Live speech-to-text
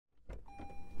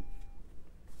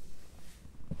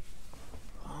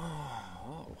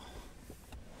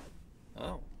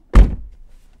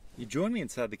join me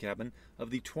inside the cabin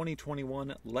of the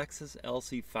 2021 Lexus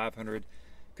LC500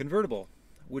 Convertible,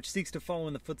 which seeks to follow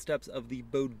in the footsteps of the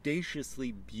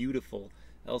bodaciously beautiful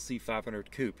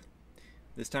LC500 Coupe,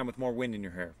 this time with more wind in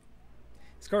your hair.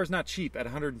 This car is not cheap at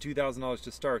 $102,000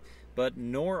 to start, but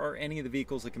nor are any of the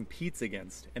vehicles it competes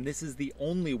against, and this is the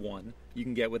only one you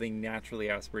can get with a naturally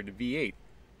aspirated V8.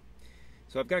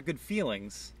 So I've got good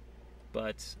feelings,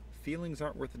 but feelings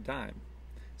aren't worth a dime.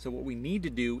 So what we need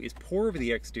to do is pour over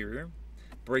the exterior,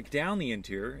 break down the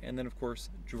interior, and then of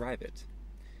course drive it.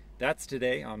 That's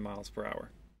today on Miles Per Hour.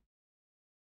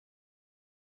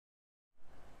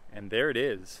 And there it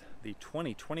is, the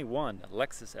 2021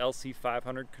 Lexus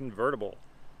LC500 Convertible.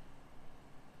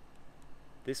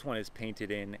 This one is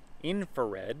painted in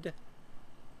Infared,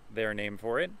 their name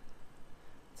for it.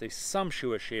 It's a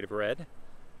sumptuous shade of red.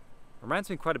 Reminds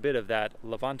me quite a bit of that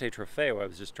Levante Trofeo I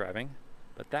was just driving,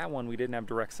 but that one we didn't have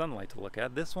direct sunlight to look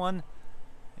at. This one,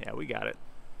 yeah, we got it.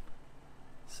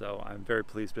 So I'm very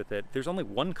pleased with it. There's only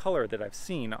one color that I've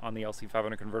seen on the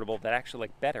LC500 Convertible that I actually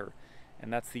like better,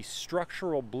 and that's the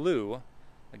structural blue,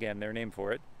 again, their name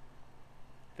for it,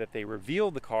 that they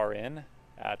revealed the car in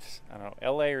at, I don't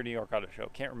know, LA or New York Auto Show,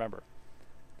 can't remember.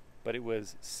 But it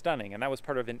was stunning, and that was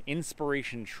part of an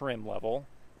inspiration trim level.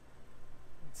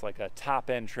 It's like a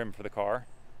top-end trim for the car,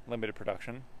 limited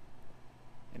production.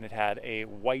 And it had a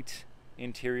white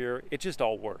interior. It just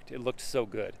all worked. It looked so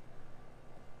good.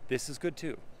 This is good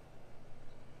too.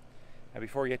 Now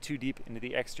before we get too deep into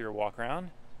the exterior walk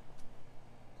around,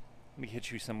 let me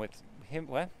hit you some with him.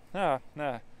 What?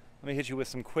 Let me hit you with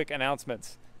some quick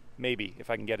announcements. Maybe, if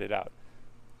I can get it out.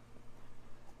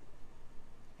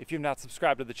 If you've not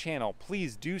subscribed to the channel,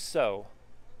 please do so.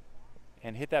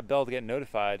 And hit that bell to get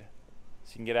notified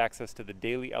so you can get access to the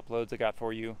daily uploads I got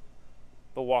for you.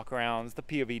 The walk-arounds, the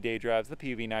POV day drives, the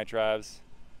POV night drives,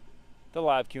 the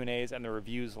live Q&As, and the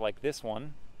reviews like this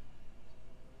one.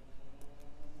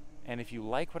 And if you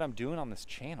like what I'm doing on this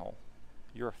channel,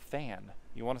 you're a fan,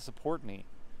 you want to support me,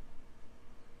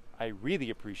 I really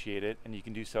appreciate it, and you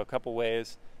can do so a couple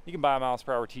ways. You can buy a Miles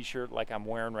Per Hour t-shirt like I'm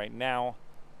wearing right now,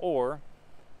 or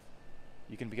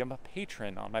you can become a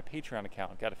patron on my Patreon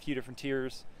account. Got a few different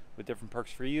tiers with different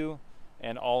perks for you,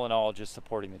 and all in all, just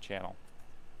supporting the channel.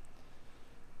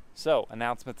 So,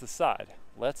 announcements aside,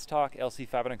 let's talk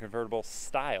LC500 Convertible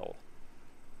style.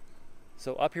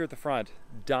 So up here at the front,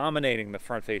 dominating the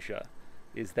front fascia,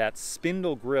 is that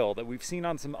spindle grille that we've seen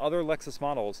on some other Lexus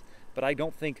models, but I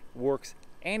don't think works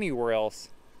anywhere else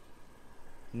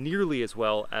nearly as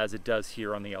well as it does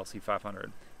here on the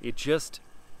LC500.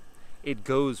 It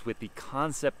goes with the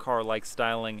concept car-like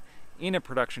styling in a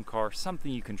production car,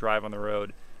 something you can drive on the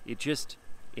road. It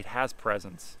has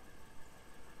presence.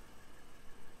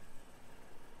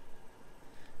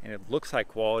 And it looks high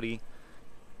quality.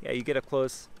 Yeah, you get up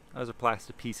close, those are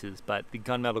plastic pieces, but the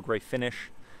gunmetal gray finish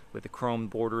with the chrome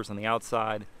borders on the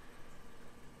outside.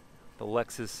 The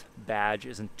Lexus badge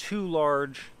isn't too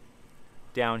large.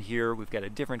 Down here, we've got a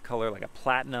different color, like a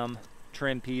platinum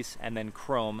trim piece, and then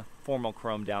chrome, formal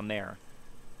chrome down there.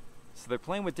 So they're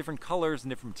playing with different colors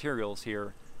and different materials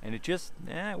here, and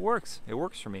it works. It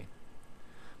works for me.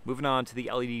 Moving on to the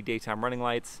LED daytime running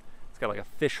lights. It's got like a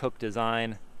fish hook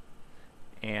design,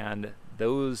 and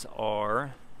those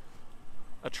are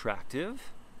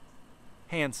attractive,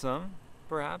 handsome,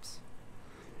 perhaps.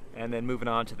 And then moving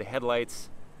on to the headlights,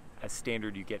 as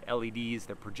standard you get LEDs,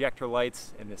 they're projector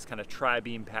lights in this kind of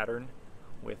tri-beam pattern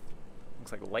with,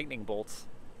 looks like lightning bolts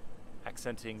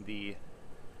accenting the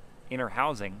inner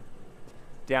housing.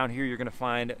 Down here you're going to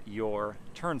find your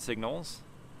turn signals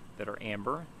that are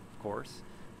amber, of course.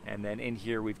 And then in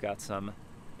here we've got some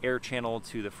air channel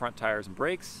to the front tires and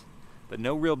brakes, but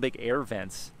no real big air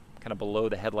vents kind of below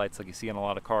the headlights like you see on a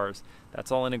lot of cars.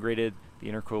 That's all integrated, the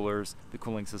intercoolers, the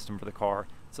cooling system for the car.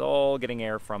 It's all getting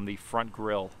air from the front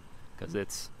grille because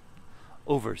it's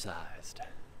oversized.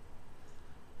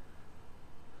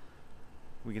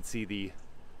 We can see the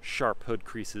sharp hood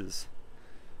creases.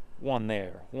 One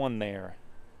there, one there.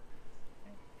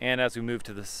 And as we move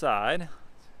to the side,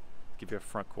 give you a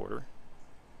front quarter,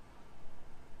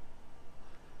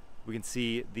 we can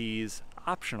see these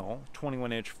optional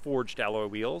 21-inch forged alloy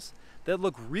wheels that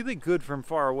look really good from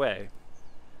far away.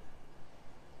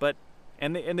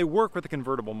 And they work with the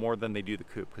convertible more than they do the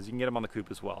coupe, because you can get them on the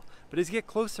coupe as well. But as you get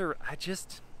closer, I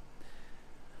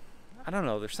don't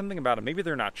know, there's something about them. Maybe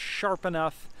they're not sharp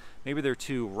enough, maybe they're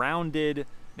too rounded,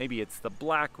 maybe it's the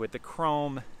black with the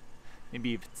chrome,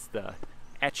 maybe it's the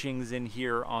etchings in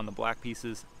here on the black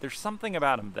pieces. There's something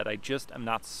about them that I just am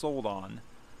not sold on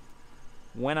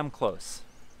when I'm close.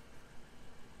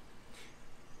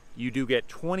 You do get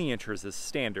 20 inches as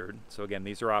standard, so again,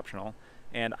 these are optional.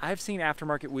 And I've seen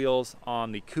aftermarket wheels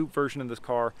on the coupe version of this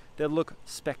car that look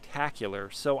spectacular,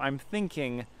 so I'm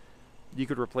thinking you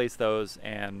could replace those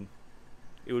and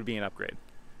it would be an upgrade.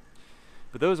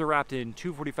 But those are wrapped in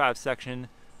 245 section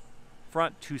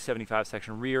front, 275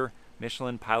 section rear,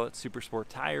 Michelin Pilot Super Sport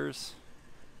tires,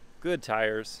 good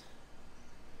tires,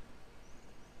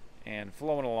 and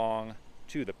flowing along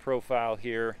to the profile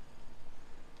here.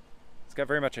 It's got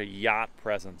very much a yacht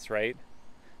presence, right?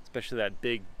 Especially that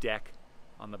big deck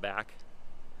on the back.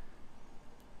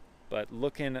 But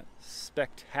looking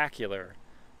spectacular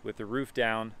with the roof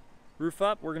down. Roof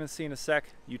up, we're gonna see in a sec.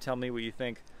 You tell me what you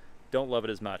think. Don't love it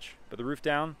as much, but the roof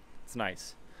down, it's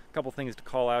nice. A couple things to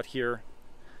call out here.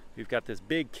 We've got this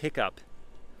big kick up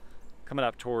coming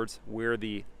up towards where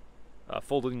the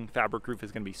folding fabric roof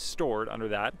is gonna be stored under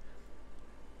that.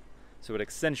 So it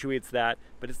accentuates that,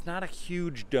 but it's not a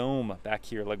huge dome back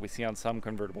here like we see on some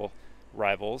convertible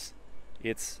rivals.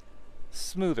 It's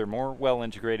smoother, more well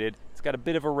integrated. It's got a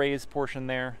bit of a raised portion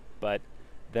there, but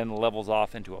then levels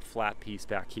off into a flat piece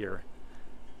back here.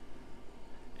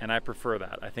 And I prefer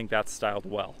that. I think that's styled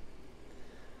well.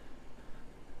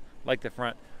 Like the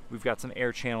front, we've got some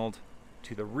air channeled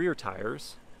to the rear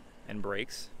tires and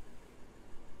brakes.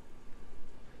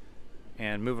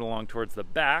 And moving along towards the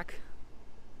back,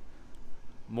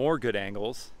 more good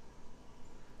angles.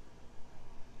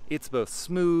 It's both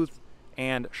smooth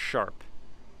and sharp.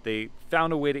 They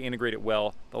found a way to integrate it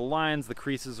well. The lines, the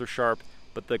creases are sharp,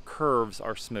 but the curves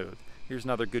are smooth. Here's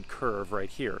another good curve right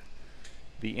here.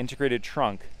 The integrated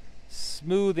trunk,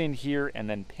 smooth in here and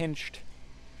then pinched,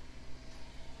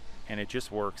 and it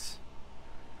just works.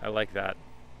 I like that.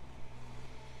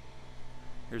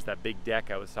 Here's that big deck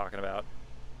I was talking about.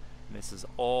 And this is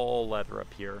all leather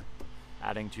up here,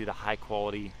 adding to the high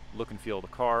quality look and feel of the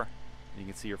car. And you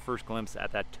can see your first glimpse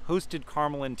at that toasted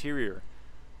caramel interior.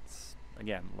 It's,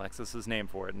 again, Lexus's name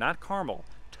for it. Not caramel,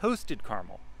 toasted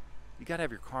caramel. You gotta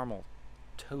have your caramel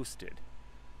toasted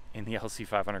in the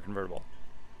LC500 convertible.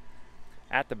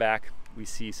 At the back, we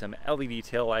see some LED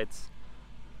taillights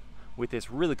with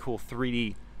this really cool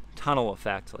 3D tunnel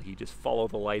effect. Like you just follow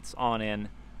the lights on in.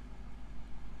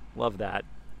 Love that.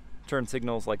 Turn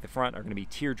signals like the front are gonna be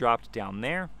teardropped down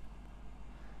there.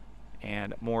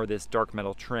 And more of this dark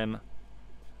metal trim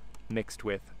mixed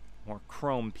with more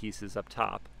chrome pieces up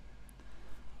top.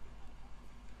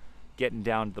 Getting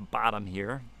down to the bottom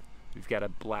here, we've got a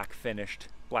black finished,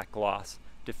 black gloss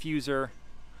diffuser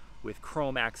with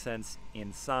chrome accents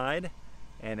inside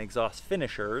and exhaust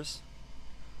finishers.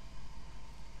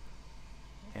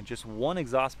 And just one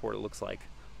exhaust port, it looks like,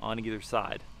 on either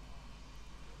side.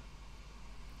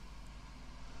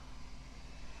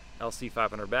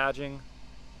 LC500 badging.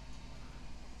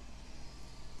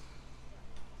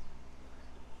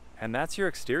 And that's your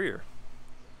exterior.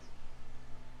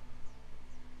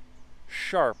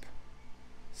 Sharp,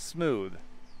 smooth,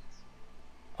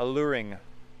 alluring,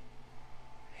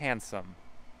 handsome.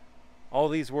 All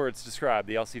these words describe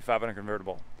the LC500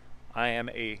 convertible. I am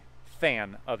a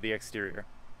fan of the exterior.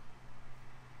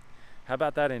 How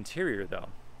about that interior though?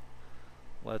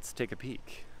 Let's take a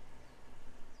peek.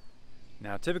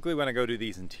 Now typically when I go to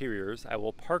these interiors, I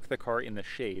will park the car in the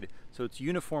shade so it's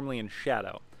uniformly in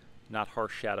shadow. Not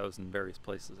harsh shadows in various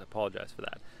places. I apologize for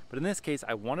that. But in this case,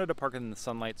 I wanted to park it in the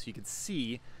sunlight so you could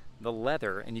see the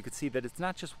leather, and you could see that it's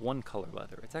not just one color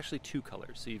leather, it's actually two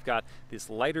colors. So you've got this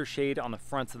lighter shade on the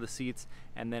fronts of the seats,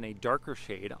 and then a darker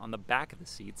shade on the back of the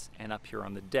seats and up here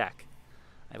on the deck.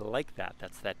 I like that.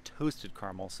 That's that toasted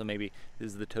caramel. So maybe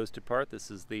this is the toasted part,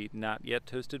 this is the not yet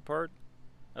toasted part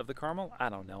of the caramel? I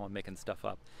don't know, I'm making stuff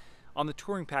up. On the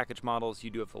touring package models, you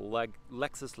do have the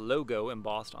Lexus logo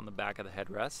embossed on the back of the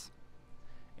headrests.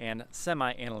 And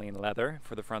semi-aniline leather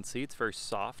for the front seats, very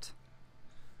soft,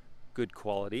 good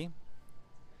quality.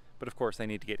 But of course I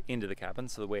need to get into the cabin,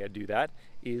 so the way I do that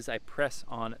is I press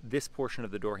on this portion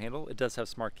of the door handle. It does have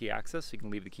smart key access, so you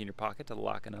can leave the key in your pocket to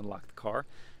lock and unlock the car.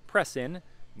 Press in,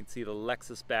 you can see the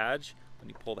Lexus badge. When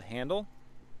you pull the handle,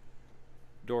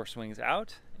 door swings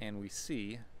out, and we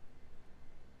see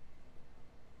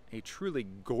a truly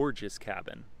gorgeous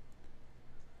cabin.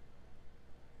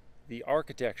 The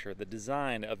architecture, the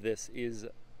design of this is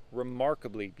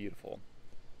remarkably beautiful.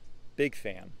 Big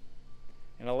fan.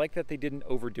 And I like that they didn't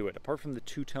overdo it. Apart from the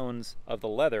two tones of the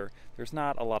leather, there's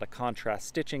not a lot of contrast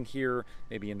stitching here,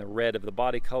 maybe in the red of the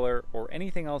body color, or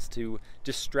anything else to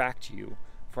distract you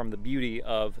from the beauty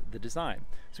of the design.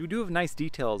 So we do have nice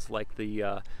details like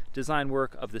the design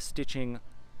work of the stitching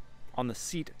on the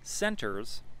seat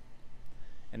centers,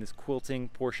 and this quilting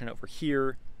portion over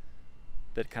here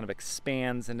that kind of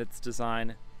expands in its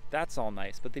design. That's all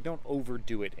nice, but they don't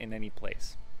overdo it in any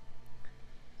place.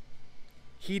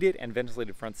 Heated and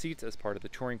ventilated front seats as part of the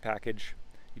touring package.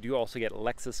 You do also get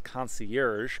Lexus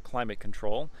Concierge climate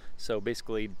control. So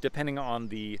basically, depending on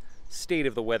the state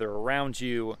of the weather around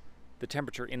you, the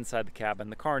temperature inside the cabin,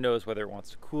 the car knows whether it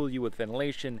wants to cool you with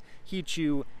ventilation, heat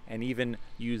you, and even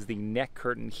use the neck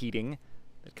curtain heating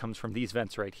that comes from these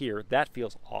vents right here. That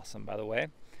feels awesome, by the way.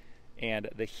 And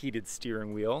the heated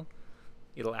steering wheel,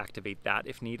 it'll activate that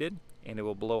if needed, and it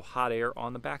will blow hot air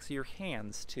on the backs of your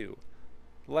hands too.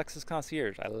 Lexus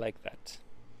Concierge, I like that.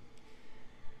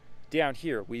 Down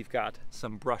here, we've got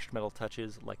some brushed metal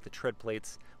touches like the tread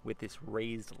plates with this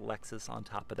raised Lexus on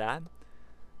top of that.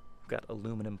 We've got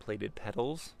aluminum plated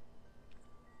pedals.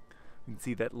 You can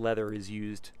see that leather is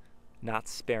used not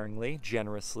sparingly,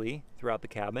 generously throughout the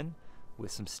cabin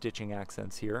with some stitching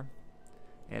accents here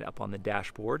and up on the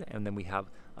dashboard. And then we have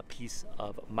a piece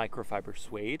of microfiber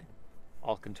suede,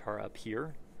 Alcantara up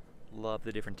here. Love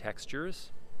the different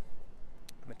textures.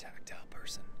 I'm a tactile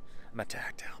person.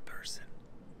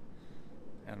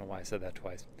 I don't know why I said that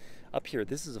twice. Up here,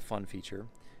 this is a fun feature.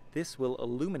 This will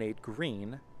illuminate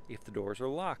green if the doors are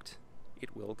locked.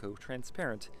 It will go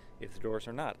transparent if the doors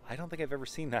are not. I don't think I've ever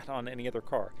seen that on any other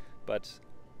car, but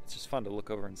it's just fun to look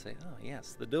over and say, oh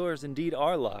yes, the doors indeed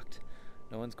are locked.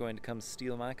 No one's going to come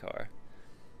steal my car.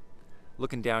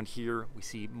 Looking down here, we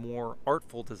see more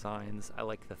artful designs. I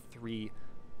like the three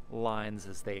lines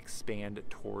as they expand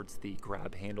towards the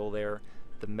grab handle there.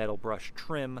 The metal brush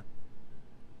trim,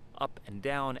 up and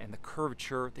down, and the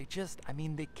curvature. They just, I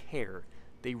mean, they care.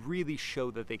 They really show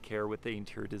that they care with the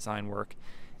interior design work.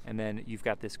 And then you've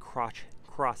got this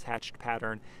cross-hatched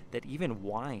pattern that even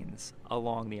winds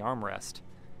along the armrest.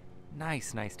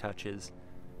 Nice, nice touches.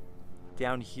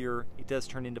 Down here, it does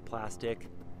turn into plastic,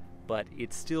 but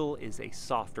it still is a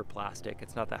softer plastic.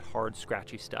 It's not that hard,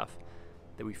 scratchy stuff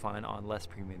that we find on less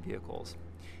premium vehicles.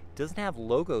 It doesn't have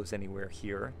logos anywhere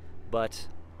here, but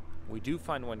we do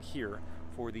find one here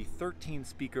for the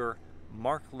 13-speaker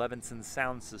Mark Levinson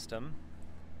sound system.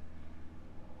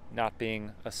 Not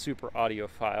being a super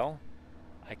audiophile,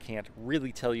 I can't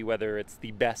really tell you whether it's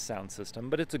the best sound system,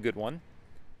 but it's a good one.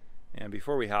 And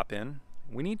before we hop in,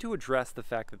 we need to address the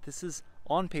fact that this is,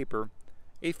 on paper,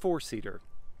 a four-seater.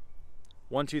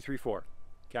 1, 2, 3, 4.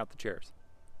 Count the chairs.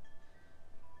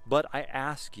 But I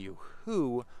ask you,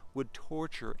 who would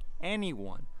torture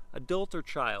anyone, adult or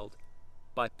child,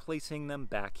 by placing them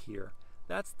back here?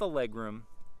 That's the legroom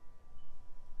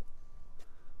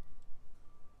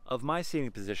of my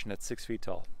seating position at 6 feet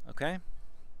tall, okay?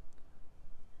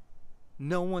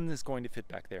 No one is going to fit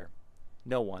back there.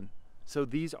 No one. So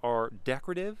these are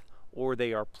decorative, or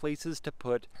they are places to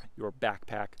put your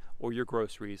backpack or your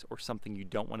groceries or something you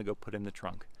don't want to go put in the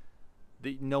trunk.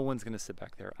 No one's going to sit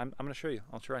back there. I'm going to show you.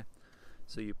 I'll try.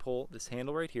 So you pull this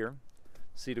handle right here,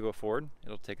 see to go forward.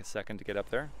 It'll take a second to get up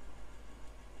there.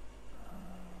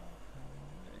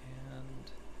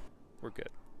 And we're good.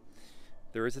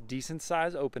 There is a decent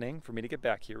size opening for me to get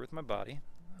back here with my body.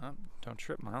 Oh, don't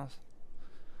trip, Miles.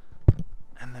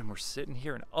 And then we're sitting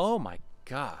here and oh my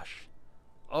gosh.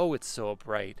 Oh, it's so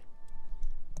upright.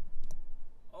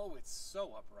 Oh, it's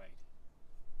so upright.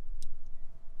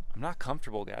 I'm not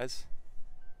comfortable, guys.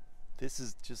 This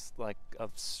is just like a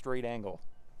straight angle.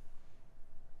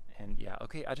 And yeah,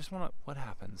 okay, I just want to, what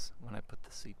happens when I put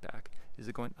the seat back? Is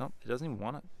it going, oh, it doesn't even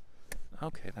want it.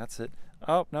 Okay, that's it.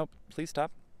 Oh, no, please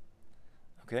stop.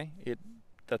 Okay,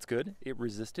 that's good. It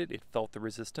resisted, it felt the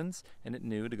resistance, and it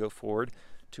knew to go forward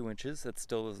 2 inches. That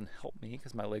still doesn't help me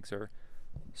because my legs are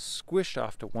squished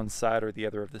off to one side or the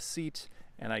other of the seat,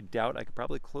 and I doubt I could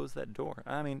probably close that door.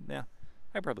 I mean, yeah,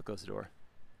 I could probably close the door.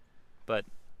 But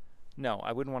no,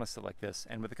 I wouldn't want to sit like this.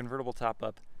 And with the convertible top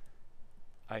up,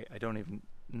 I don't even,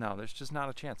 no, there's just not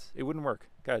a chance. It wouldn't work.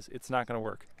 Guys, it's not going to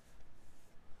work.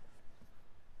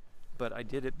 But I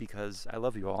did it because I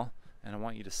love you all, and I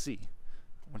want you to see.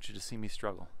 I want you to see me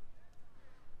struggle.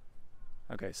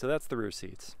 Okay, so that's the rear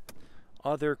seats.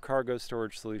 Other cargo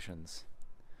storage solutions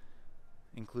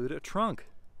include a trunk.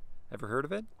 Ever heard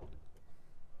of it?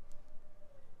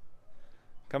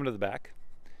 Coming to the back,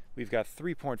 we've got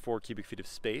 3.4 cubic feet of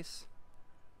space.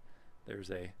 There's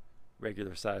a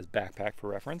regular sized backpack for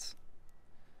reference.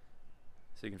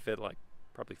 So you can fit like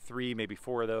probably 3, maybe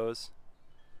 4 of those,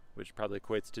 which probably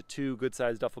equates to 2 good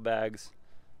sized duffel bags,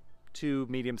 2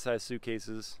 medium sized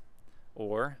suitcases,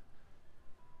 or,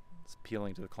 it's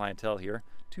appealing to the clientele here,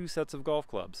 2 sets of golf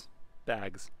clubs,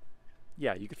 bags.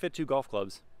 Yeah, you could fit 2 golf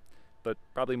clubs, but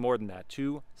probably more than that.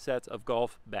 2 sets of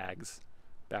golf bags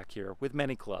back here with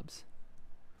many clubs.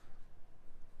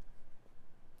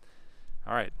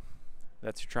 All right,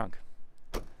 that's your trunk.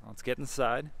 let's get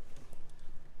inside.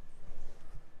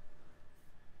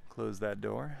 Close that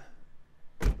door.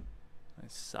 Nice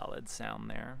solid sound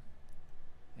there.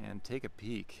 And take a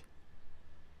peek.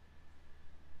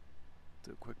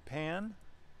 Do a quick pan.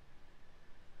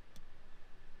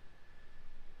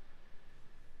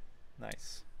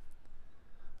 Nice.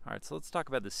 Alright, so let's talk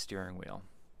about the steering wheel.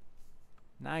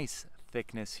 Nice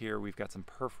thickness here. We've got some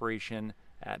perforation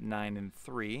at 9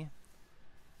 3.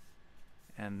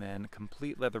 And then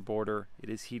complete leather border. It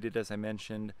is heated, as I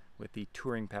mentioned, with the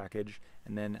touring package.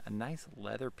 And then a nice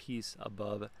leather piece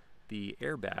above the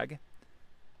airbag.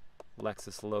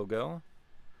 Lexus logo.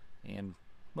 And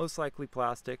most likely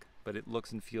plastic, but it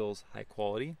looks and feels high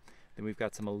quality. Then we've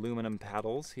got some aluminum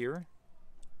paddles here.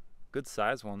 Good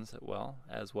size ones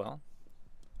as well.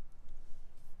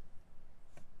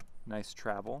 Nice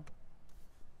travel.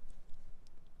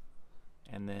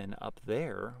 And then up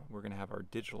there, we're going to have our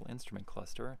digital instrument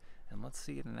cluster. And let's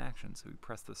see it in action. So we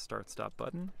press the start-stop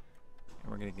button, and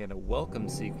we're going to get a welcome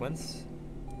sequence.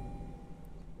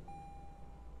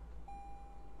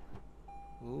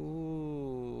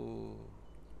 Ooh,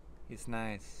 it's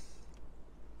nice.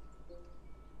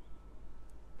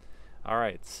 All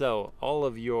right, so all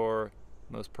of your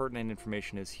most pertinent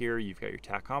information is here. You've got your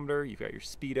tachometer, you've got your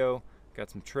speedo, got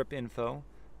some trip info,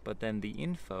 but then the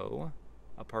info,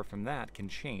 apart from that, can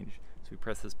change. So we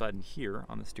press this button here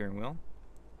on the steering wheel,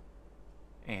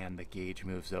 and the gauge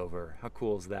moves over. How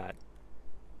cool is that?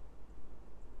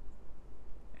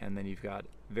 And then you've got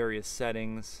various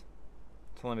settings,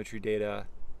 telemetry data,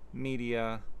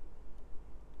 media,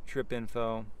 trip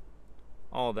info,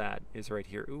 all that is right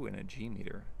here. Ooh, and a G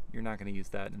meter. You're not going to use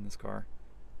that in this car.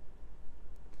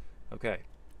 Okay,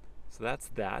 so that's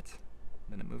that.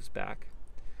 Then it moves back.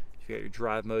 You've got your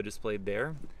drive mode displayed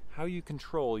there. How you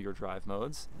control your drive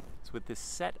modes is with this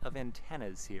set of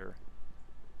antennas here,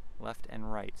 left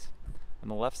and right. On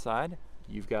the left side,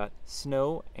 you've got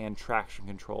snow and traction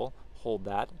control. Hold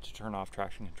that to turn off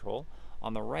traction control.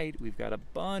 On the right, we've got a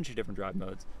bunch of different drive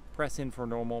modes. Press in for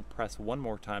normal, press one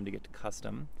more time to get to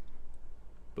custom.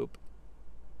 Boop.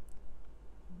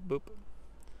 Boop.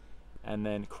 And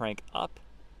then crank up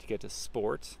to get to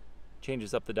sport.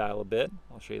 Changes up the dial a bit.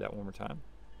 I'll show you that one more time.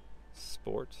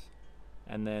 Sport.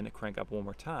 And then crank up one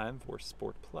more time for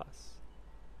Sport Plus.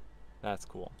 That's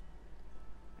cool.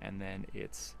 And then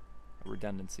it's a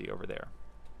redundancy over there.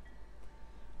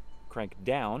 Crank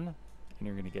down, and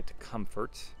you're going to get to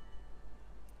Comfort.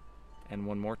 And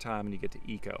one more time, and you get to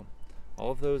Eco.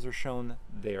 All of those are shown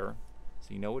there,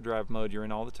 so you know what drive mode you're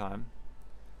in all the time.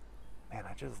 Man,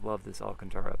 I just love this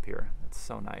Alcantara up here. It's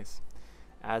so nice.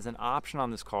 As an option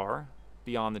on this car,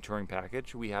 beyond the touring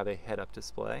package, we have a head-up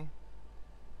display.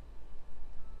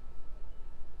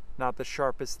 Not the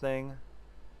sharpest thing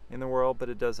in the world, but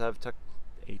it does have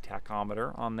a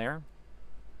tachometer on there.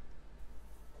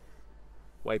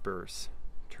 Wipers,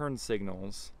 turn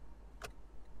signals,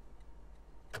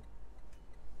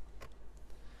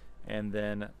 and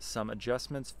then some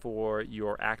adjustments for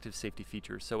your active safety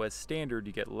features. So as standard,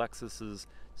 you get Lexus's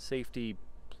Safety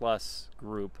Plus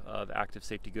group of active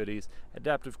safety goodies: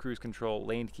 adaptive cruise control,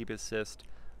 lane keep assist,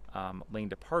 lane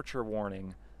departure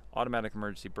warning, automatic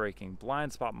emergency braking,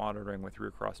 blind spot monitoring with rear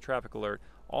cross traffic alert.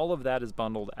 All of that is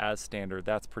bundled as standard.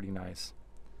 That's pretty nice.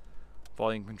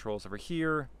 Volume controls over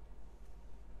here.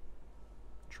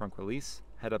 Trunk release,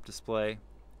 head-up display,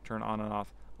 turn on and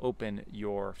off, open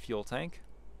your fuel tank.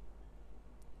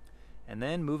 And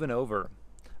then moving over,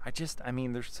 I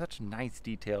mean, there's such nice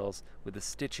details with the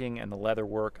stitching and the leather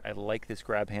work. I like this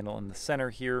grab handle in the center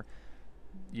here.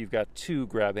 You've got two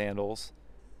grab handles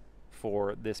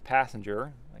for this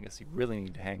passenger. I guess you really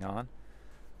need to hang on.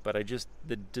 But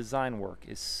the design work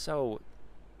is so,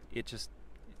 it's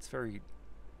very,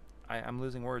 I'm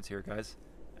losing words here, guys.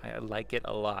 I like it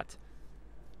a lot.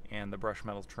 And the brush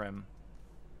metal trim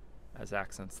as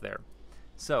accents there.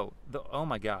 So, oh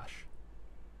my gosh.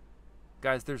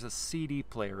 Guys, there's a CD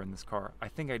player in this car. I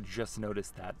think I just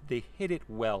noticed that. They hit it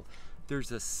well.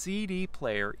 There's a CD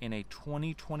player in a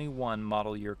 2021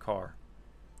 model year car.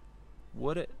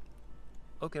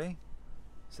 Okay,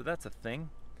 so that's a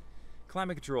thing.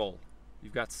 Climate control.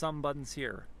 You've got some buttons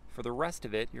here. For the rest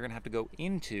of it, you're gonna have to go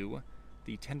into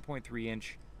the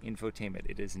 10.3-inch infotainment.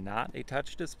 It is not a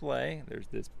touch display. There's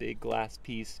this big glass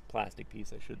piece, plastic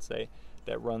piece I should say,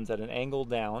 that runs at an angle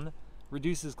down,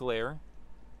 reduces glare,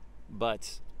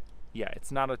 but yeah,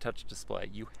 it's not a touch display.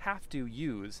 You have to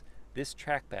use this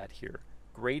trackpad here.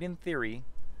 Great in theory,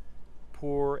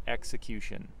 poor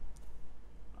execution.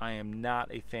 I am not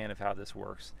a fan of how this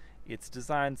works. It's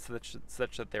designed such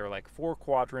that there are like 4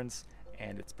 quadrants,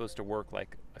 and it's supposed to work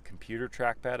like a computer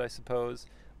trackpad, I suppose,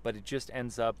 but it just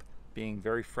ends up being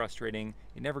very frustrating.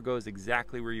 It never goes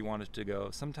exactly where you want it to go.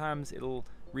 Sometimes it'll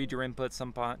read your input,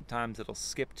 sometimes it'll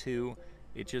skip to.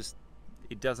 It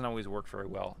doesn't always work very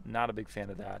well. Not a big fan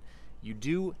of that. You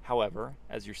do, however,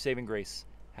 as your saving grace,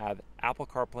 have Apple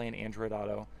CarPlay and Android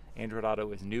Auto. Android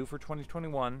Auto is new for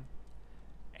 2021,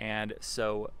 and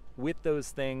so with those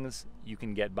things, you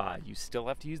can get by. You still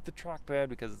have to use the trackpad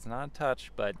because it's not a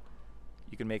touch, but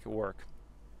you can make it work.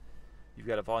 You've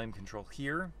got a volume control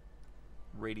here,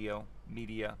 radio,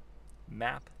 media,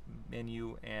 map,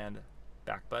 menu, and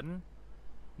back button.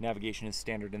 Navigation is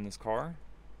standard in this car.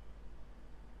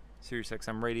 Sirius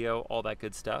XM radio, all that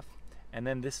good stuff. And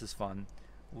then this is fun.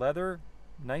 Leather,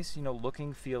 nice,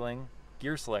 looking, feeling,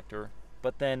 gear selector,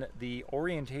 but then the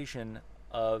orientation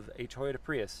of a Toyota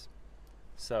Prius.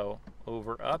 So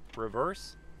over, up,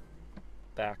 reverse,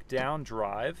 back, down,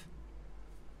 drive,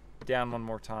 down one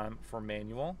more time for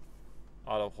manual,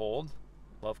 auto hold.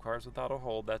 Love cars with auto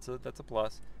hold, that's a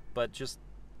plus. But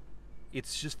it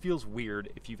just feels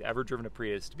weird if you've ever driven a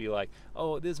Prius to be like,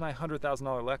 oh, this is my $100,000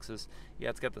 Lexus. Yeah,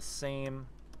 it's got the same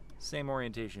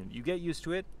orientation. You get used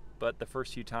to it, but the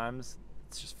first few times,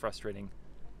 it's just frustrating.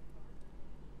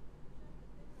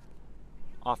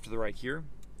 Off to the right here,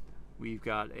 we've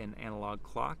got an analog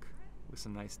clock with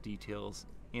some nice details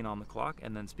in on the clock.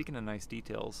 And then speaking of nice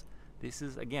details, this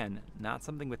is, again, not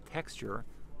something with texture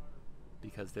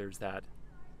because there's that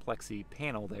plexi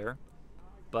panel there,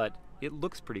 but it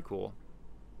looks pretty cool.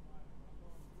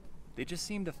 They just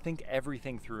seem to think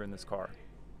everything through in this car.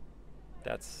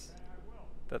 That's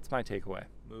my takeaway.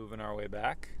 Moving our way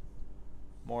back.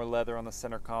 More leather on the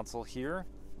center console here.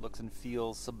 Looks and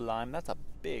feels sublime. That's a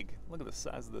big, look at the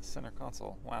size of the center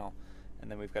console. Wow. And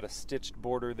then we've got a stitched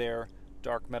border there,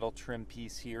 dark metal trim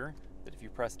piece here that if you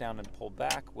press down and pull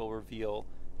back will reveal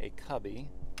a cubby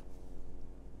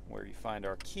where you find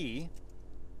our key.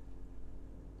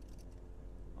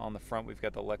 On the front we've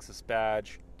got the Lexus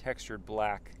badge, textured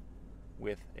black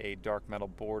with a dark metal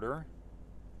border.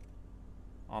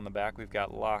 On the back we've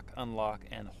got lock, unlock,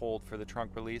 and hold for the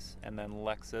trunk release, and then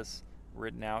Lexus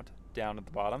written out down at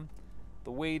the bottom.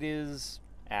 The weight is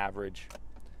average.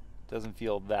 Doesn't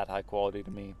feel that high quality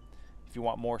to me. If you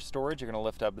want more storage, you're going to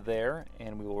lift up there,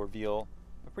 and we will reveal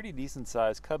a pretty decent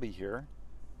sized cubby here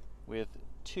with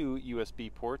two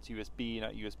USB ports, USB,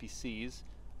 not USB-Cs,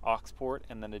 aux port,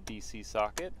 and then a DC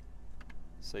socket.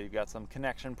 So you've got some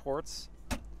connection ports.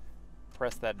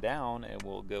 Press that down, it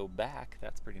will go back.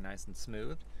 That's pretty nice and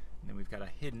smooth. And then we've got a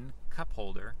hidden cup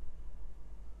holder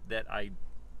that I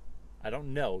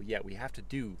don't know yet. We have to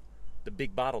do the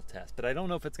big bottle test, but I don't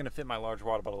know if it's going to fit my large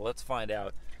water bottle. Let's find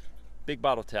out. Big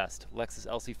bottle test. Lexus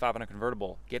LC500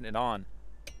 Convertible. Getting it on.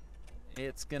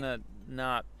 It's going to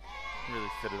not really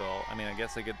fit at all. I mean, I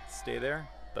guess I could stay there,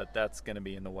 but that's going to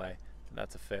be in the way. So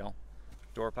that's a fail.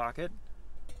 Door pocket.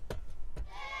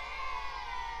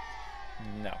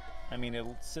 No. I mean,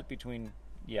 it'll sit between,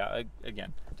 yeah,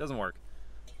 again, it doesn't work.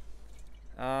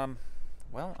 Well,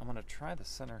 I'm going to try the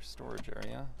center storage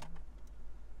area.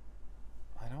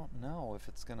 I don't know if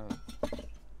it's going to,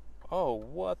 oh,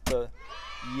 what the,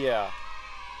 yeah,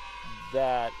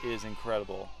 that is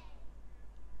incredible.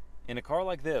 In a car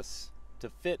like this, to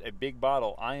fit a big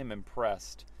bottle, I am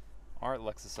impressed. All right,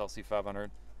 Lexus LC500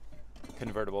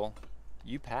 Convertible,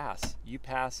 you pass. You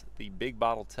pass the big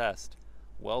bottle test.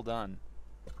 Well done.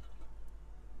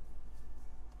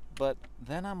 But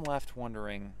then I'm left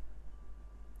wondering,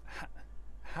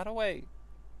 how do I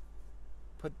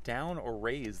put down or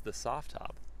raise the soft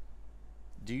top?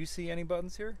 Do you see any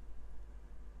buttons here?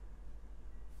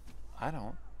 I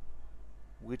don't.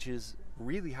 Which is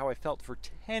really how I felt for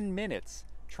 10 minutes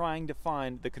trying to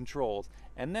find the controls.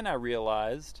 And then I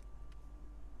realized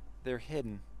they're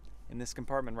hidden in this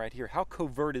compartment right here. How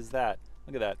covert is that?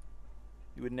 Look at that.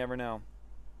 You would never know.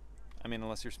 I mean,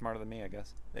 unless you're smarter than me, I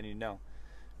guess. Then you'd know.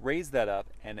 Raise that up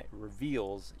and it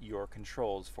reveals your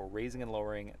controls for raising and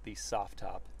lowering the soft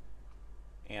top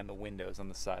and the windows on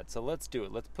the side. So let's do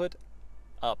it. Let's put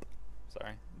up,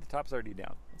 sorry, the top's already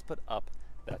down. Let's put up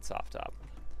that soft top.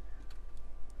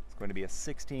 It's going to be a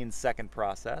 16-second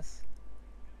process.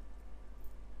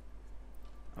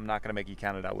 I'm not going to make you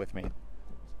count it out with me.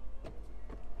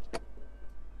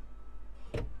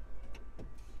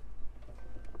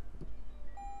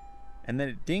 And then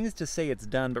it dings to say it's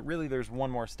done, but really there's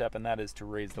one more step, and that is to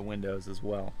raise the windows as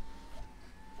well,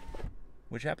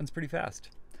 which happens pretty fast.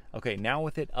 Okay, now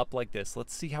with it up like this,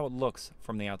 let's see how it looks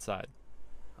from the outside.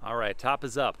 All right, top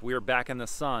is up. We are back in the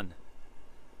sun.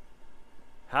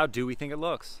 How do we think it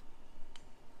looks?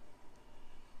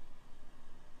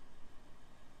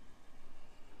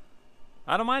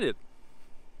 I don't mind it.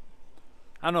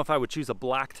 I don't know if I would choose a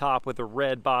black top with a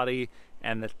red body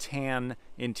and the tan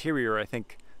interior. I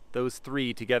think those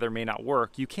three together may not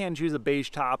work. You can choose a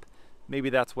beige top. Maybe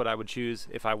that's what I would choose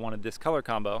if I wanted this color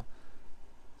combo.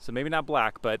 So maybe not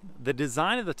black, but the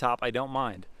design of the top I don't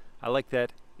mind. I like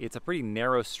that it's a pretty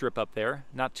narrow strip up there,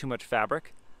 not too much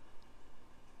fabric.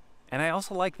 And I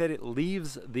also like that it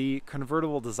leaves the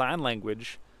convertible design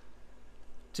language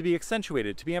to be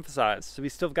accentuated, to be emphasized. So we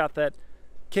still got that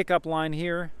kick-up line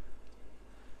here.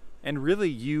 And really,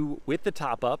 you, with the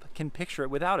top up, can picture it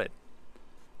without it.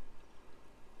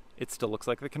 It still looks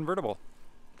like the convertible.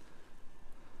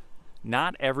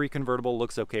 Not every convertible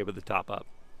looks okay with the top up.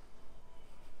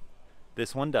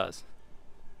 This one does.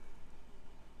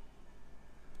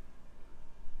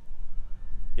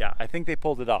 Yeah, I think they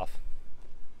pulled it off.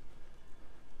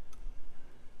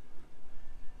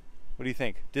 What do you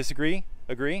think? Disagree?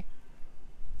 Agree?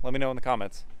 Let me know in the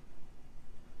comments.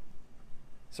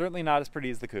 Certainly not as pretty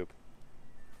as the coupe.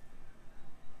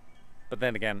 But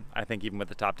then again, I think even with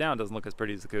the top down, it doesn't look as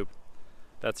pretty as the coupe.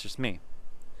 That's just me.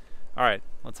 All right,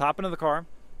 let's hop into the car.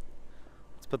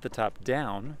 Let's put the top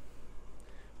down,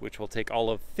 which will take all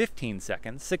of 15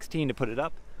 seconds. 16 to put it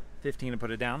up, 15 to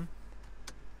put it down.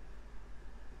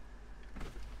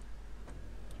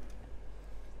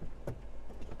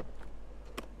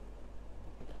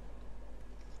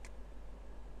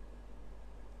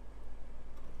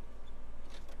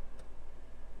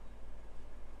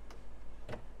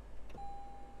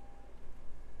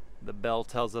 The bell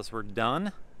tells us we're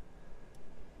done.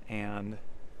 And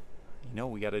you know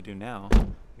what we got to do now?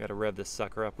 We got to rev this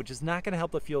sucker up, which is not going to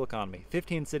help the fuel economy.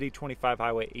 15 city, 25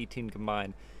 highway, 18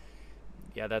 combined.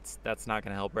 Yeah, that's not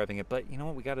going to help revving it, but you know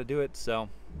what? We got to do it, so.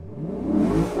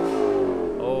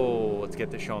 Oh, let's get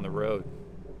this show on the road.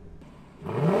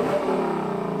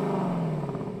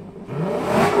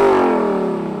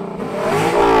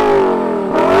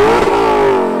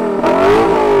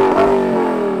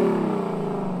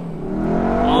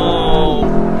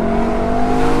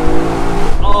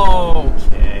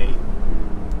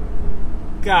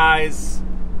 Guys,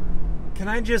 can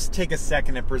I just take a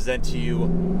second and present to you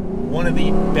one of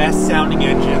the best sounding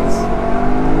engines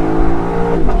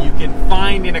you can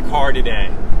find in a car today?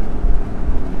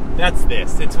 That's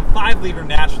this. It's a 5-liter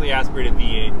naturally aspirated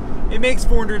V8. It makes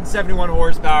 471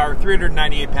 horsepower,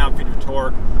 398 pound-feet of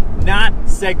torque, not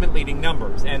segment-leading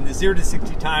numbers. And the 0 to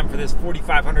 60 time for this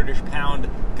 4,500-ish pound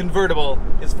convertible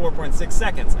is 4.6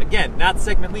 seconds. Again, not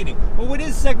segment-leading. But what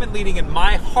is segment-leading in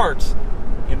my heart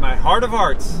of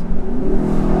hearts,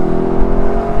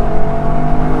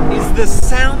 is the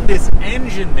sound this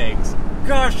engine makes.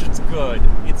 Gosh, it's good.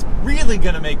 It's really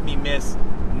gonna make me miss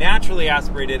naturally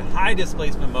aspirated, high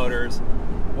displacement motors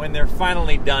when they're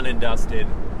finally done and dusted.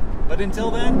 But until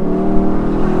then,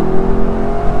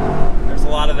 there's a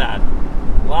lot of that.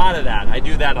 A lot of that. I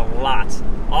do that a lot,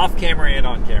 off camera and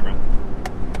on camera.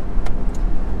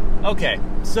 Okay,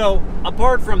 so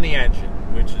apart from the engine,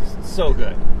 which is so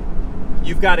good,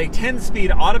 you've got a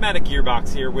 10-speed automatic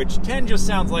gearbox here, which 10 just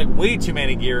sounds like way too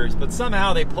many gears, but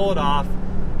somehow they pull it off.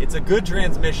 It's a good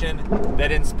transmission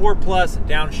that in Sport Plus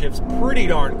downshifts pretty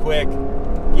darn quick,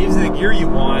 gives you the gear you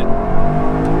want.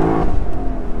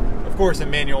 Of course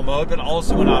in manual mode, but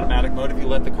also in automatic mode if you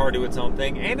let the car do its own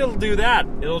thing. And it'll do that.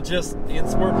 It'll just, in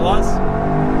Sport Plus,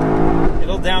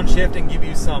 it'll downshift and give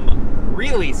you some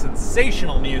really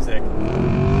sensational music.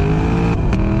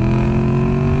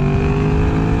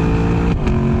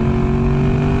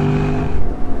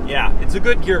 It's a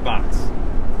good gearbox,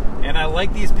 and I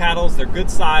like these paddles. They're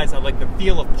good size. I like the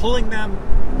feel of pulling them.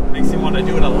 Makes me want to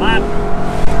do it a lot.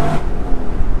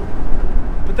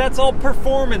 But that's all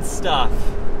performance stuff.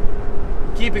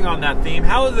 Keeping on that theme,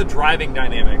 how are the driving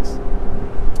dynamics?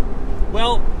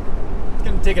 Well, I'm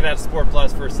going to take it out of Sport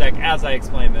Plus for a sec as I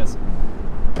explain this.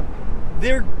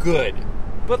 They're good,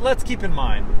 but let's keep in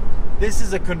mind, this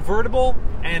is a convertible,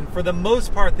 and for the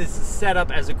most part, this is set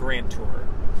up as a Grand Tourer.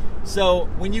 So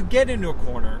when you get into a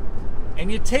corner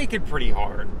and you take it pretty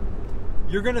hard,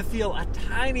 you're going to feel a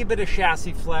tiny bit of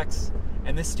chassis flex,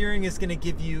 and the steering is going to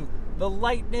give you the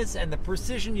lightness and the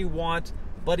precision you want,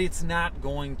 but it's not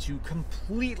going to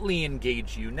completely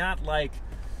engage you, not like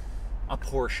a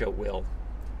Porsche will.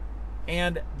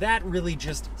 And that really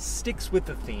just sticks with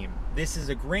the theme. This is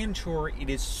a Grand Tourer. It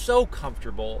is so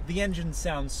comfortable. The engine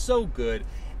sounds so good,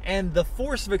 and the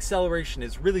force of acceleration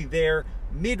is really there,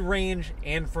 mid-range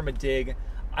and from a dig.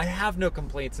 I have no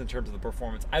complaints in terms of the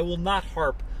performance. I will not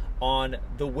harp on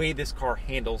the way this car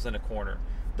handles in a corner,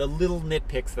 the little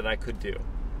nitpicks that I could do,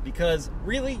 because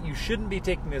really you shouldn't be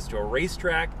taking this to a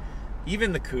racetrack,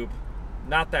 even the coupe,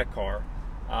 not that car.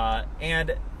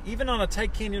 And even on a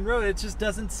tight canyon road, it just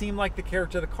doesn't seem like the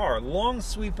character of the car. Long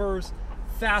sweepers,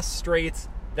 fast straights,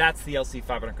 that's the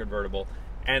LC500 Convertible.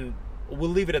 And we'll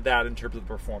leave it at that in terms of the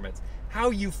performance. How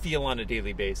you feel on a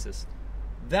daily basis,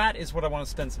 that is what I want to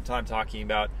spend some time talking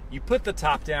about. You put the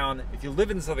top down. If you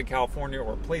live in Southern California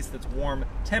or a place that's warm,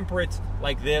 temperate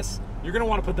like this, you're going to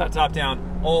want to put that top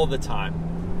down all the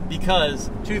time. Because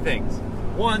two things.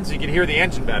 One, so you can hear the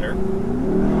engine better,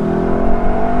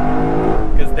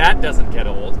 because that doesn't get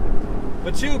old.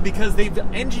 But two, because they've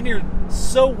engineered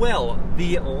so well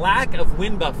the lack of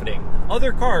wind buffeting.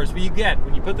 Other cars where you get,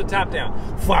 when you put the top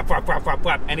down, flap, flap, flap, flap,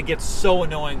 flap, and it gets so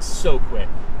annoying so quick.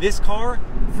 This car,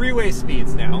 freeway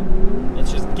speeds now,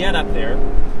 let's just get up there,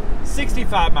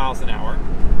 65 miles an hour.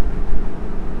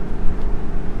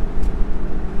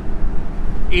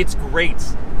 It's great.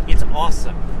 It's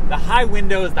awesome. The high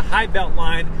windows, the high belt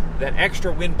line, that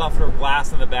extra wind buffer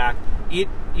glass in the back, it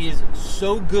is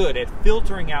so good at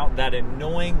filtering out that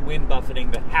annoying wind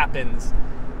buffeting that happens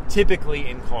typically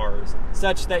in cars,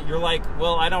 such that you're like,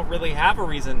 well, I don't really have a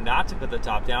reason not to put the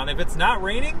top down. If it's not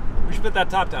raining, we should put that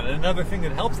top down. And another thing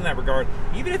that helps in that regard,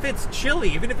 even if it's chilly,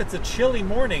 even if it's a chilly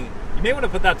morning, you may want to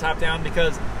put that top down,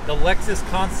 because the Lexus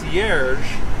Concierge,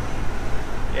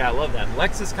 yeah, I love that,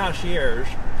 Lexus Concierge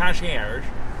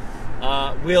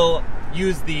will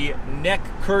use the neck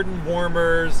curtain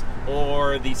warmers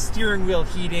or the steering wheel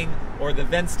heating or the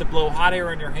vents to blow hot air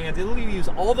on your hands. It'll use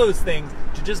all those things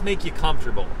to just make you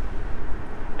comfortable.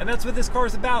 And that's what this car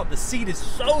is about. The seat is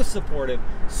so supportive,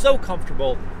 so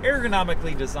comfortable,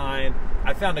 ergonomically designed.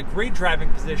 I found a great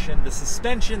driving position. The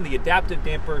suspension, the adaptive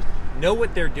dampers know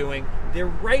what they're doing. They're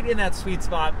right in that sweet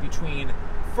spot between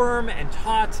firm and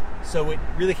taut, so it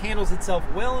really handles itself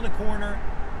well in a corner,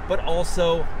 but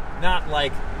also not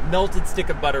like melted stick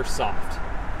of butter soft.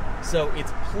 So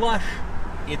it's plush,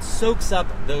 it soaks up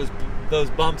those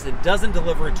bumps, it doesn't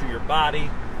deliver it to your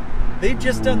body. They've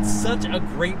just done such a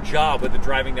great job with the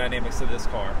driving dynamics of this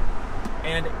car.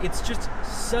 And it's just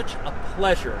such a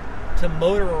pleasure to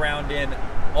motor around in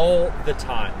all the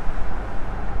time.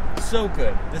 So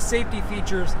good. The safety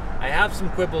features, I have some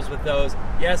quibbles with those.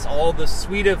 Yes, all the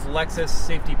suite of Lexus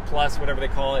Safety Plus, whatever they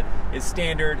call it, is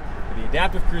standard. The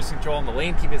adaptive cruise control and the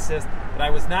lane keeping assist, but I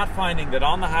was not finding that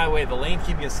on the highway the lane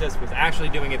keeping assist was actually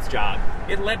doing its job.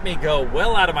 It let me go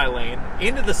well out of my lane,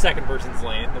 into the second person's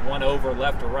lane, the one over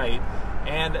left or right,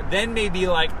 and then maybe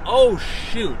like, oh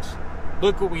shoot,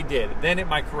 look what we did. Then it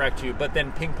might correct you, but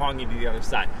then ping pong you to the other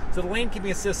side. So the lane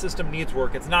keeping assist system needs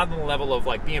work. It's not on the level of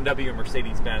like BMW and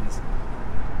Mercedes-Benz.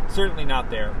 Certainly not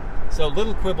there. So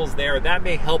little quibbles there. That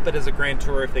may help it as a Grand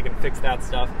Tourer if they can fix that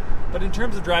stuff. But in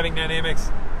terms of driving dynamics,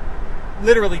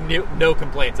 literally no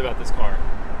complaints about this car.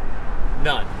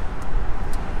 None.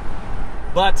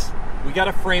 But we got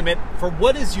to frame it for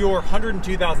what is your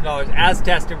 $102,000 as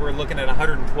tested. We're looking at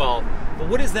 $112,000. But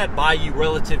what does that buy you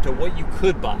relative to what you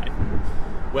could buy?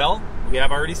 Well, we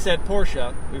have already said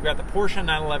Porsche. We've got the Porsche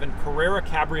 911 Carrera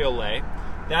Cabriolet.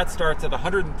 That starts at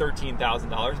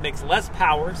 $113,000. Makes less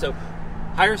power, so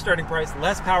higher starting price,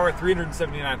 less power,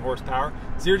 379 horsepower.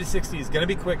 0 to 60 is going to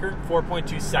be quicker,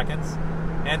 4.2 seconds.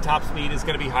 And top speed is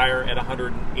going to be higher at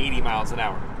 180 miles an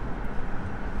hour.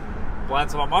 Blind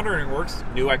spot monitoring works.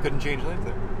 Knew I couldn't change lanes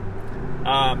there.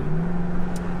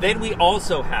 Then we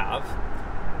also have,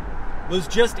 was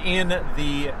just in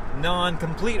the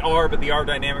non-complete R, but the R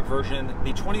dynamic version,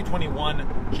 the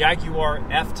 2021 Jaguar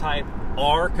F-Type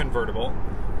R convertible.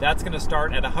 That's going to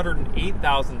start at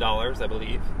 $108,000, I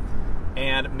believe,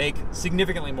 and make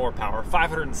significantly more power,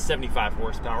 575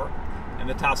 horsepower. And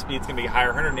the top speed is going to be higher,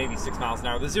 186 miles an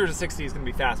hour. The 0 to 60 is going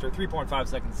to be faster, 3.5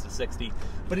 seconds to 60.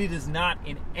 But it is not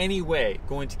in any way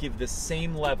going to give the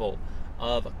same level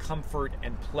of comfort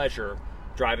and pleasure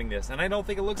driving this. And I don't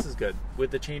think it looks as good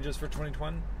with the changes for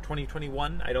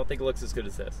 2021. I don't think it looks as good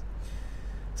as this.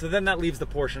 So then that leaves the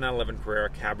Porsche 911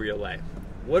 Carrera Cabriolet.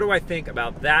 What do I think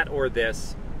about that or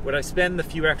this? Would I spend the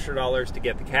few extra dollars to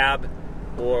get the cab,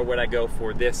 or would I go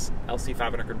for this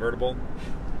LC500 Convertible?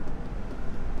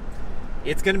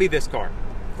 It's going to be this car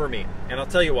for me, and I'll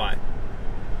tell you why.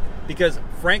 Because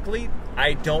frankly,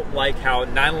 I don't like how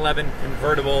 911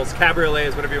 convertibles,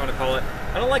 cabriolets, whatever you want to call it,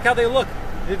 I don't like how they look.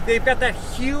 They've got that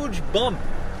huge bump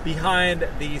behind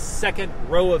the second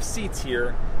row of seats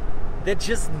here that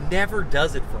just never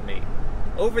does it for me.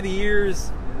 Over the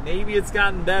years, maybe it's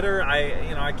gotten better.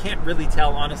 I can't really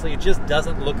tell, honestly. It just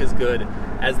doesn't look as good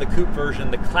as the coupe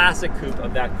version, the classic coupe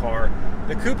of that car.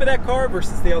 The coupe of that car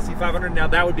versus the LC500, now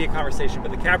that would be a conversation,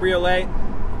 but the cabriolet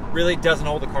really doesn't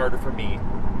hold the card for me.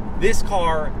 This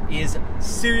car is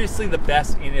seriously the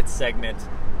best in its segment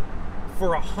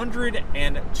for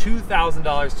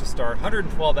 $102,000 to start,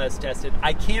 112 as tested,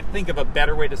 I can't think of a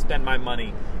better way to spend my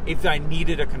money if I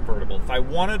needed a convertible. If I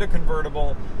wanted a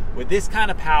convertible with this kind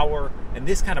of power and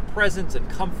this kind of presence and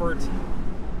comfort,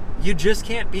 you just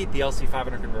can't beat the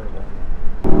LC500 Convertible.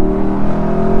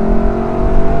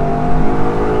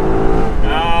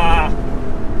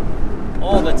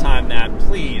 All the time, Matt,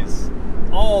 please.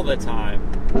 All the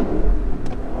time.